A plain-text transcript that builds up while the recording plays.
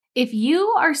If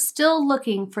you are still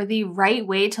looking for the right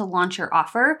way to launch your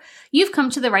offer, you've come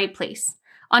to the right place.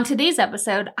 On today's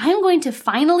episode, I'm going to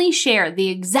finally share the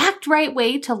exact right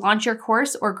way to launch your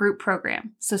course or group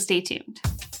program, so stay tuned.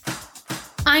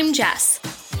 I'm Jess.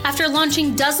 After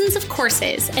launching dozens of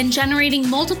courses and generating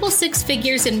multiple six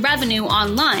figures in revenue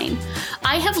online,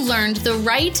 I have learned the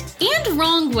right and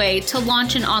wrong way to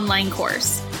launch an online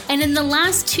course. And in the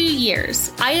last 2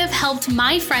 years, I have helped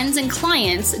my friends and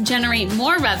clients generate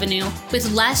more revenue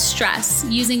with less stress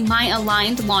using my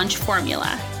aligned launch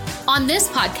formula. On this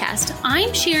podcast,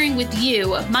 I'm sharing with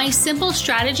you my simple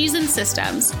strategies and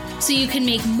systems so you can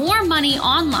make more money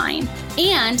online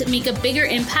and make a bigger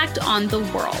impact on the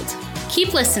world.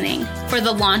 Keep listening for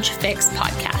the Launch Fix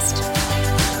podcast.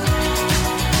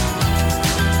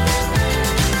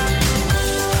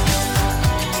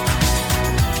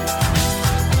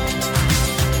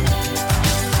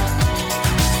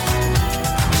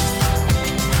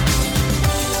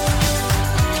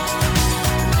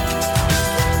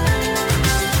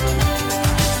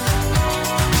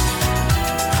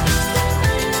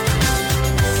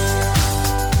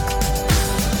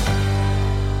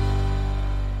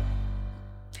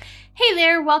 Hey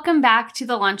there, welcome back to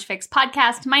the Launch Fix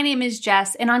podcast. My name is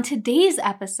Jess, and on today's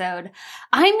episode,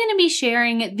 I'm going to be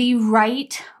sharing the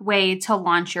right way to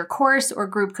launch your course or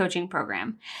group coaching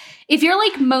program. If you're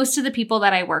like most of the people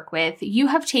that I work with, you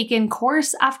have taken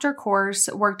course after course,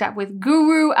 worked up with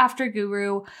guru after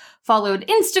guru, followed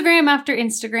Instagram after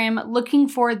Instagram, looking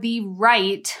for the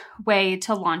right way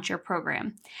to launch your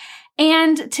program.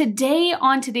 And today,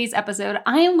 on today's episode,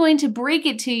 I am going to break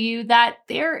it to you that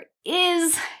there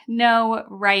is no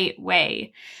right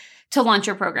way to launch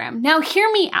your program. Now,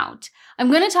 hear me out.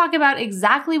 I'm going to talk about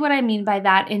exactly what I mean by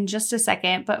that in just a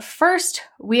second, but first,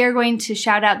 we are going to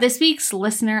shout out this week's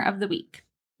Listener of the Week.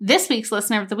 This week's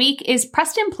Listener of the Week is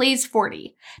Preston Plays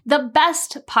 40, the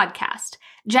best podcast.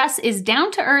 Jess is down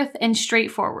to earth and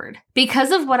straightforward. Because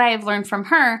of what I have learned from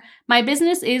her, my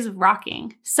business is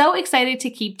rocking. So excited to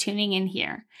keep tuning in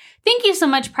here. Thank you so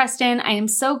much, Preston. I am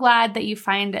so glad that you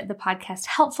find the podcast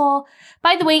helpful.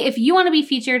 By the way, if you want to be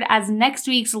featured as next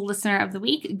week's Listener of the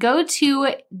Week, go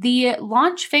to the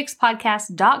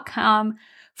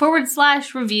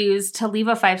launchfixpodcast.com/reviews to leave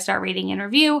a 5-star rating and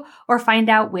review or find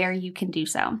out where you can do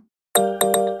so.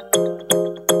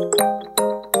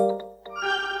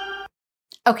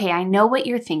 Okay, I know what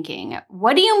you're thinking.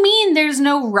 What do you mean there's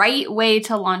no right way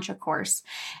to launch a course?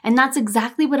 And that's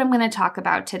exactly what I'm going to talk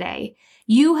about today.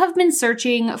 You have been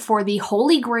searching for the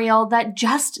holy grail that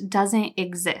just doesn't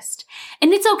exist.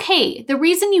 And it's okay. The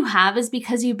reason you have is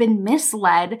because you've been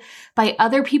misled by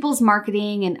other people's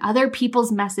marketing and other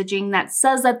people's messaging that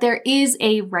says that there is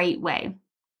a right way.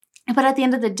 But at the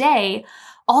end of the day,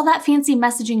 all that fancy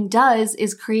messaging does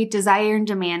is create desire and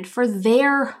demand for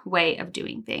their way of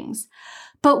doing things.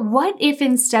 But what if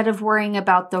instead of worrying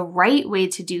about the right way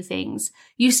to do things,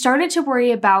 you started to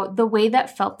worry about the way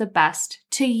that felt the best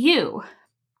to you?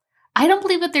 I don't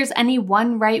believe that there's any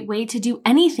one right way to do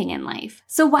anything in life.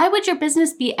 So why would your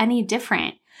business be any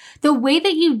different? The way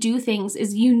that you do things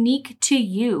is unique to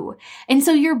you. And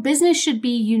so your business should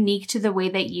be unique to the way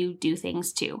that you do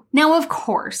things too. Now, of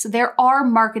course, there are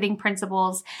marketing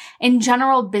principles and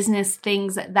general business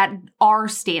things that are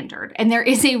standard. And there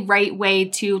is a right way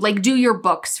to do your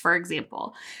books, for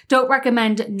example. Don't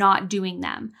recommend not doing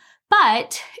them.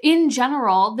 But in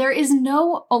general, there is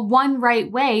no one right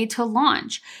way to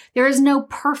launch. There is no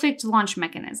perfect launch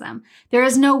mechanism. There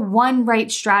is no one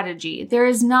right strategy. There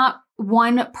is not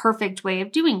one perfect way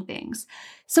of doing things.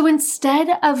 So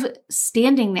instead of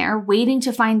standing there waiting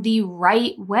to find the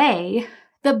right way,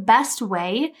 the best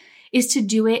way is to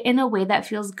do it in a way that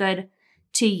feels good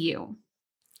to you.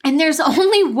 And there's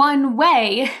only one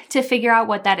way to figure out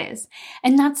what that is,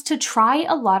 and that's to try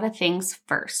a lot of things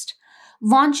first.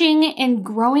 Launching and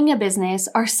growing a business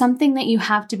are something that you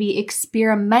have to be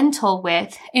experimental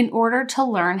with in order to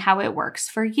learn how it works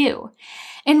for you.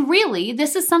 And really,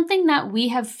 this is something that we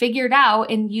have figured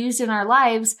out and used in our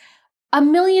lives a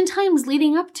million times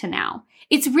leading up to now.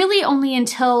 It's really only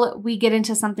until we get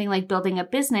into something like building a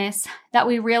business that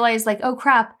we realize oh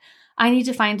crap, I need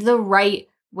to find the right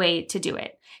way to do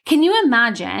it. Can you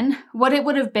imagine what it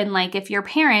would have been like if your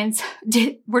parents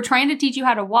were trying to teach you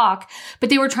how to walk, but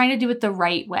they were trying to do it the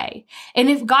right way? And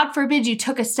if, God forbid, you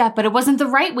took a step, but it wasn't the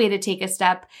right way to take a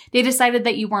step, they decided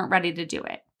that you weren't ready to do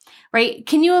it, right?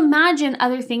 Can you imagine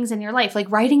other things in your life,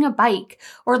 like riding a bike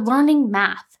or learning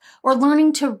math or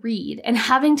learning to read and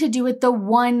having to do it the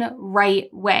one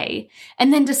right way,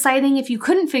 and then deciding if you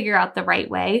couldn't figure out the right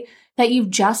way that you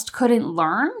just couldn't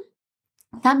learn?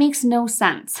 That makes no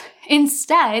sense.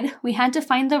 Instead, we had to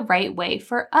find the right way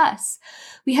for us.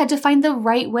 We had to find the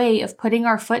right way of putting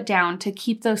our foot down to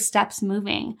keep those steps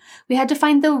moving. We had to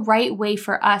find the right way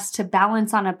for us to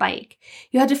balance on a bike.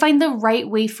 You had to find the right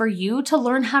way for you to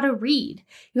learn how to read.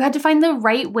 You had to find the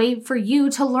right way for you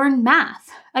to learn math.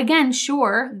 Again,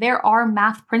 sure, there are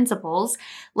math principles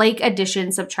like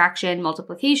addition, subtraction,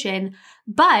 multiplication,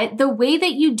 but the way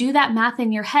that you do that math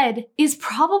in your head is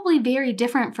probably very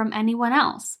different from anyone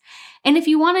else. And if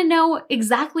you want to know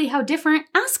exactly how different,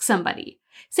 ask somebody.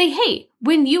 Say, hey,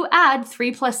 when you add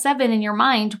 3 + 7 in your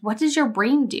mind, what does your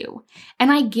brain do?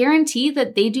 And I guarantee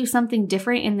that they do something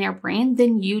different in their brain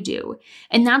than you do.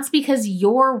 And that's because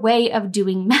your way of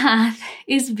doing math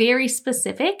is very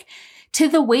specific to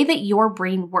the way that your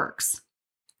brain works.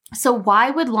 So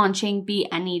why would launching be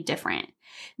any different?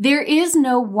 There is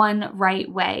no one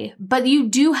right way, but you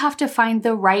do have to find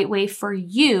the right way for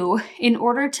you in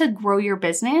order to grow your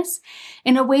business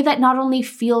in a way that not only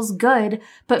feels good,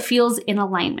 but feels in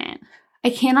alignment. I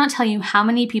cannot tell you how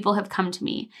many people have come to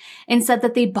me and said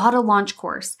that they bought a launch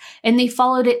course and they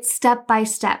followed it step by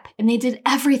step and they did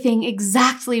everything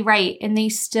exactly right and they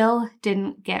still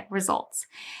didn't get results.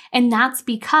 And that's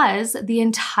because the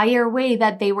entire way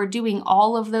that they were doing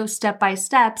all of those step by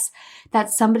steps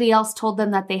that somebody else told them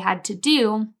that they had to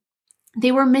do,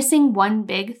 they were missing one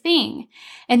big thing,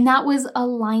 and that was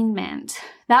alignment.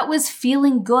 That was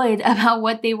feeling good about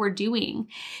what they were doing.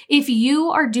 If you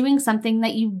are doing something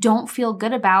that you don't feel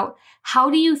good about, how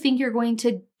do you think you're going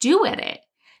to do at it?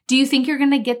 Do you think you're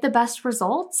going to get the best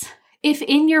results? If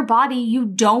in your body you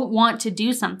don't want to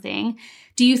do something,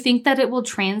 do you think that it will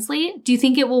translate? Do you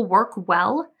think it will work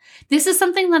well? This is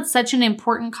something that's such an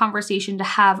important conversation to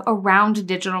have around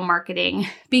digital marketing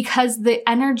because the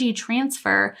energy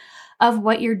transfer of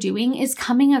what you're doing is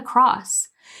coming across.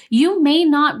 You may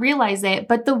not realize it,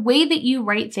 but the way that you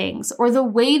write things or the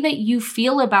way that you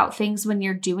feel about things when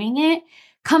you're doing it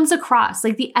comes across.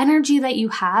 Like the energy that you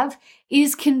have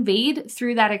is conveyed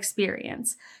through that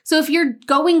experience. So if you're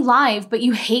going live, but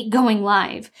you hate going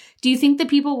live, do you think the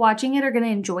people watching it are going to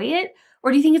enjoy it?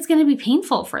 Or do you think it's going to be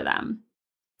painful for them?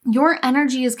 Your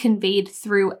energy is conveyed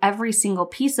through every single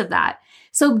piece of that.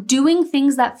 So doing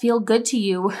things that feel good to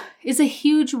you is a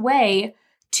huge way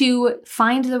to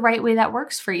find the right way that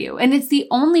works for you. And it's the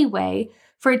only way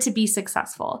for it to be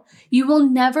successful. You will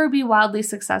never be wildly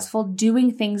successful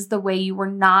doing things the way you were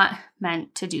not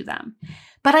meant to do them.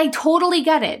 But I totally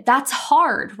get it. That's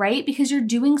hard, right? Because you're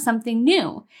doing something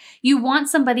new. You want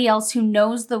somebody else who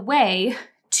knows the way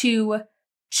to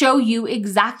show you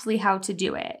exactly how to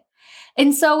do it.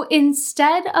 And so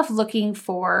instead of looking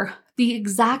for the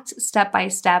exact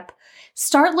step-by-step,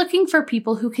 start looking for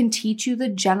people who can teach you the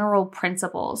general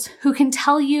principles, who can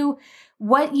tell you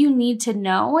what you need to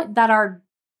know that are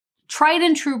tried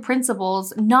and true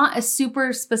principles, not a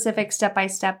super specific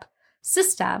step-by-step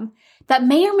system that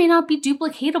may or may not be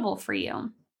duplicatable for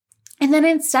you. And then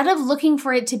instead of looking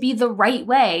for it to be the right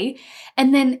way,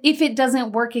 and then if it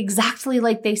doesn't work exactly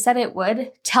like they said it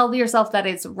would, tell yourself that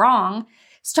it's wrong.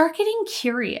 Start getting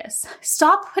curious.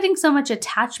 Stop putting so much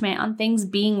attachment on things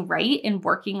being right and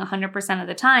working 100% of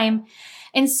the time,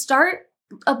 and start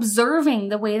observing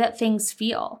the way that things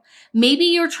feel. Maybe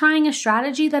you're trying a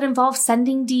strategy that involves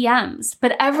sending DMs,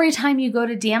 but every time you go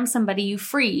to DM somebody, you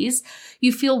freeze,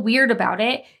 you feel weird about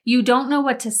it, you don't know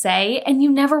what to say, and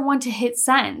you never want to hit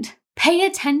send. Pay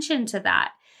attention to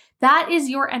that. That is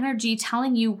your energy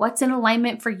telling you what's in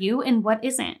alignment for you and what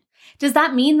isn't. Does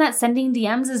that mean that sending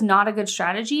DMs is not a good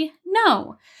strategy?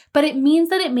 No, but it means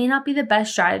that it may not be the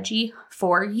best strategy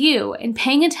for you. And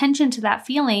paying attention to that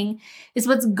feeling is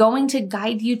what's going to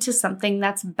guide you to something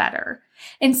that's better.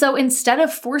 And so instead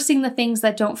of forcing the things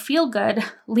that don't feel good,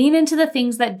 lean into the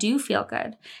things that do feel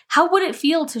good. How would it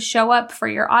feel to show up for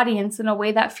your audience in a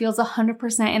way that feels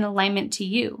 100% in alignment to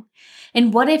you?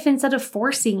 And what if instead of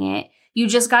forcing it, you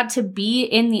just got to be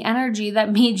in the energy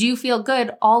that made you feel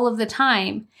good all of the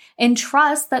time and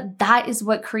trust that that is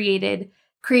what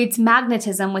creates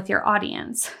magnetism with your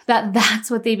audience, that's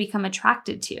what they become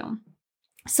attracted to.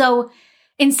 So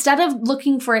instead of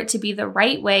looking for it to be the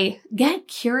right way, get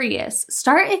curious,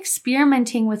 start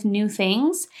experimenting with new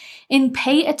things, and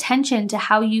pay attention to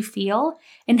how you feel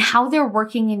and how they're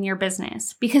working in your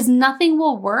business, because nothing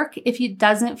will work if it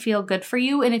doesn't feel good for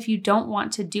you and if you don't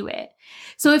want to do it.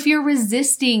 So if you're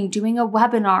resisting doing a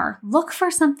webinar, look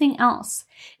for something else.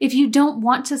 If you don't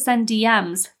want to send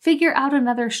DMs, figure out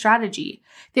another strategy.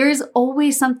 There is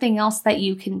always something else that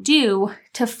you can do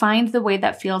to find the way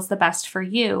that feels the best for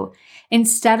you,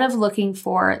 instead of looking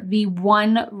for the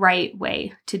one right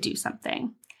way to do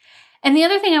something. And the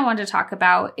other thing I want to talk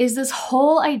about is this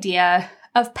whole idea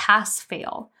of pass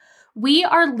fail. We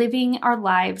are living our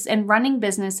lives and running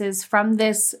businesses from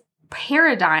this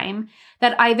paradigm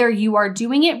that either you are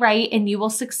doing it right and you will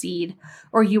succeed,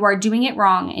 or you are doing it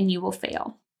wrong and you will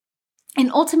fail. And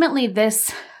ultimately,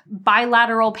 this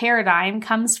bilateral paradigm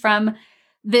comes from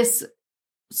this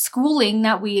schooling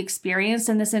that we experienced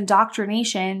and this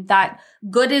indoctrination that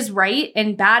good is right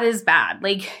and bad is bad.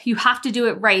 Like, you have to do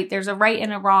it right. There's a right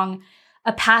and a wrong,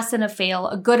 a pass and a fail,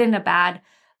 a good and a bad,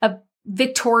 a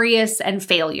victorious and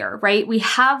failure, right? We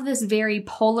have this very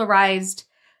polarized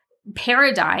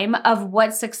paradigm of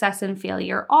what success and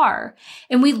failure are.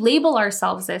 And we label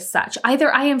ourselves as such.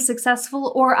 Either I am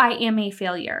successful or I am a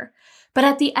failure. But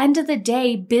at the end of the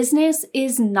day, business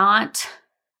is not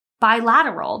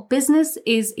bilateral. Business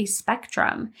is a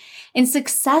spectrum, and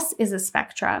success is a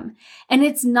spectrum, and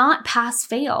it's not pass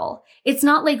fail. It's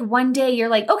not like one day you're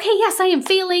like, okay, yes, I am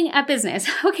failing at business.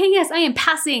 Okay, yes, I am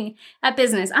passing at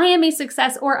business. I am a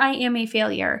success or I am a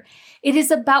failure. It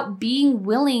is about being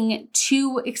willing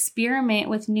to experiment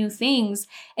with new things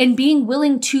and being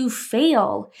willing to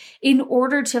fail in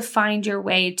order to find your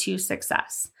way to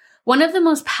success. One of the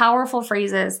most powerful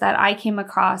phrases that I came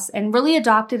across and really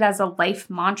adopted as a life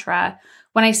mantra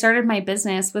when I started my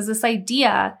business was this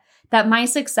idea that my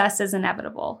success is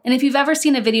inevitable. And if you've ever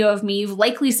seen a video of me, you've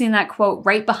likely seen that quote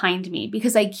right behind me,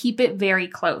 because I keep it very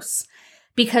close.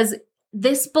 Because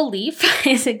this belief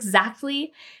is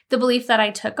exactly the belief that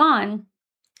I took on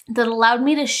that allowed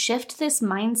me to shift this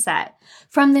mindset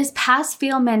from this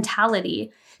pass-fail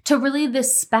mentality to really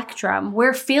this spectrum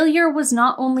where failure was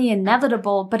not only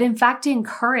inevitable, but in fact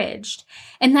encouraged.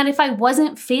 And that if I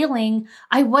wasn't failing,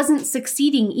 I wasn't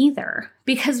succeeding either.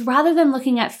 Because rather than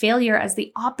looking at failure as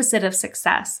the opposite of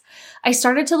success, I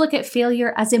started to look at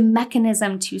failure as a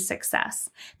mechanism to success.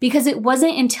 Because it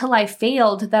wasn't until I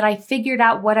failed that I figured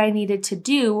out what I needed to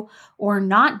do or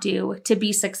not do to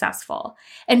be successful.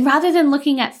 And rather than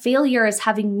looking at failure as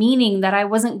having meaning that I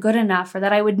wasn't good enough or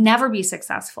that I would never be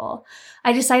successful,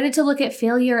 I decided to look at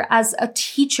failure as a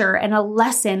teacher and a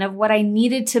lesson of what I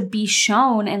needed to be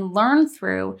shown and learn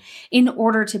through in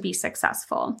order to be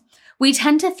successful. We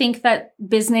tend to think that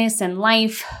business and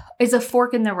life is a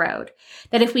fork in the road,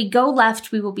 that if we go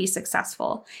left, we will be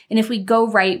successful. And if we go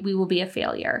right, we will be a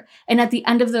failure. And at the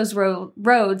end of those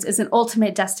roads is an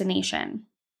ultimate destination.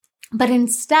 But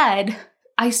instead,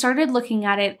 I started looking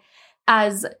at it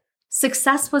as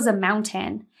success was a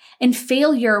mountain and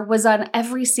failure was on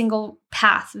every single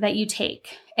path that you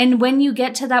take. And when you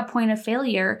get to that point of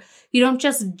failure, you don't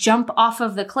just jump off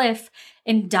of the cliff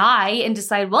and die and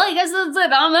decide, well, I guess that's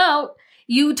it, I'm out.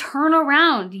 You turn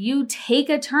around, you take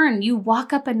a turn, you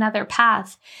walk up another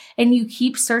path, and you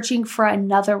keep searching for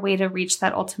another way to reach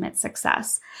that ultimate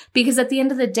success. Because at the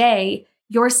end of the day,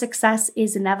 your success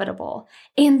is inevitable.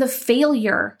 And the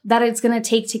failure that it's going to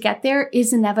take to get there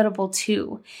is inevitable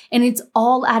too. And it's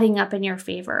all adding up in your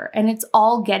favor. And it's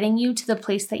all getting you to the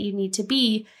place that you need to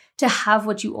be to have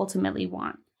what you ultimately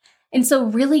want. And so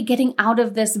really getting out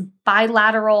of this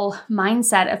bilateral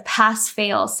mindset of pass,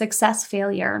 fail, success,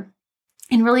 failure,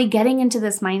 and really getting into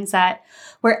this mindset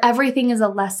where everything is a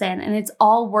lesson and it's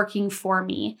all working for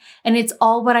me and it's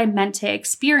all what I meant to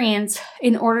experience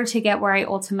in order to get where I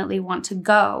ultimately want to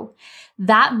go.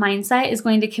 That mindset is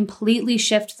going to completely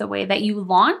shift the way that you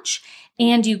launch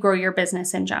and you grow your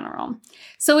business in general.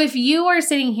 So if you are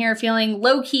sitting here feeling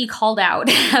low-key called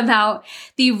out about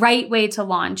the right way to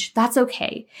launch, that's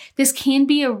okay. This can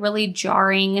be a really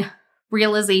jarring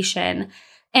realization.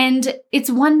 And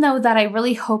it's one, though, that I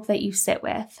really hope that you sit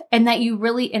with and that you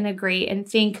really integrate and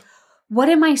think, what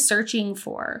am I searching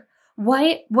for?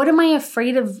 What am I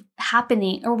afraid of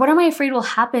happening? Or what am I afraid will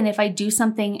happen if I do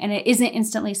something and it isn't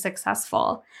instantly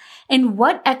successful? And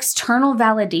what external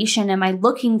validation am I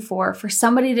looking for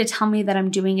somebody to tell me that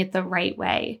I'm doing it the right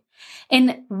way?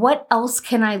 And what else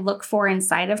can I look for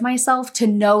inside of myself to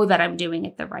know that I'm doing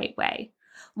it the right way?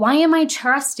 Why am I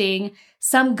trusting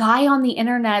some guy on the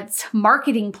internet's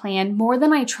marketing plan more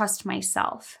than I trust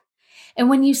myself? And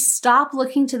when you stop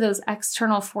looking to those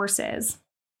external forces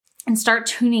and start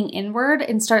tuning inward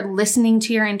and start listening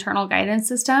to your internal guidance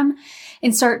system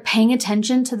and start paying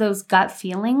attention to those gut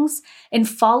feelings and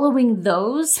following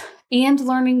those and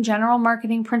learning general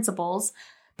marketing principles,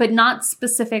 but not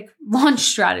specific launch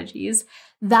strategies,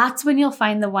 that's when you'll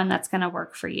find the one that's going to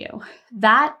work for you.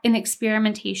 That and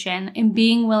experimentation and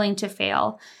being willing to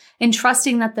fail and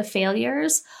trusting that the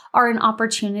failures are an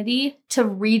opportunity to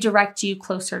redirect you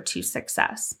closer to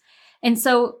success. And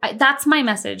so that's my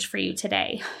message for you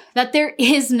today, that there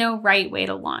is no right way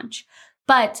to launch,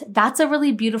 but that's a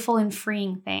really beautiful and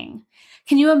freeing thing.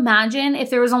 Can you imagine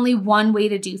if there was only one way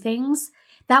to do things?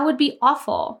 that would be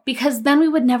awful, because then we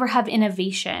would never have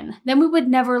innovation. Then we would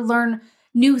never learn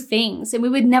new things, and we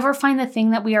would never find the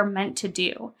thing that we are meant to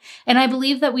do. And I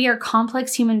believe that we are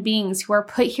complex human beings who are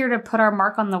put here to put our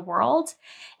mark on the world.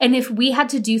 And if we had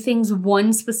to do things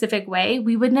one specific way,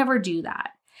 we would never do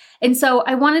that. And so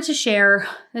I wanted to share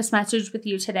this message with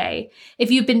you today.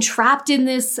 If you've been trapped in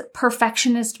this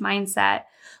perfectionist mindset,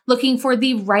 looking for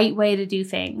the right way to do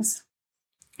things,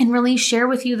 and really share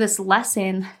with you this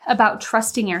lesson about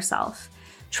trusting yourself,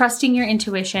 trusting your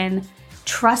intuition,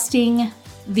 trusting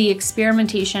the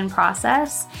experimentation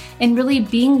process, and really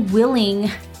being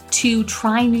willing to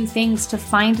try new things to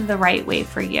find the right way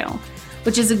for you,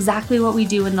 which is exactly what we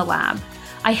do in the lab.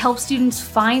 I help students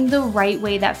find the right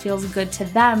way that feels good to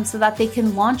them so that they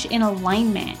can launch in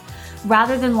alignment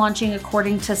rather than launching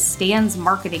according to Stan's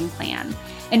marketing plan,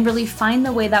 and really find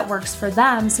the way that works for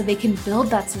them so they can build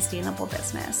that sustainable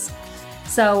business.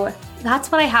 So that's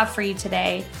what I have for you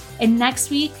today. And next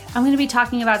week, I'm going to be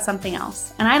talking about something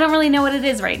else. And I don't really know what it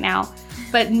is right now,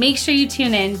 but make sure you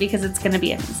tune in because it's going to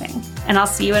be amazing. And I'll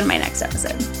see you in my next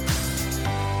episode.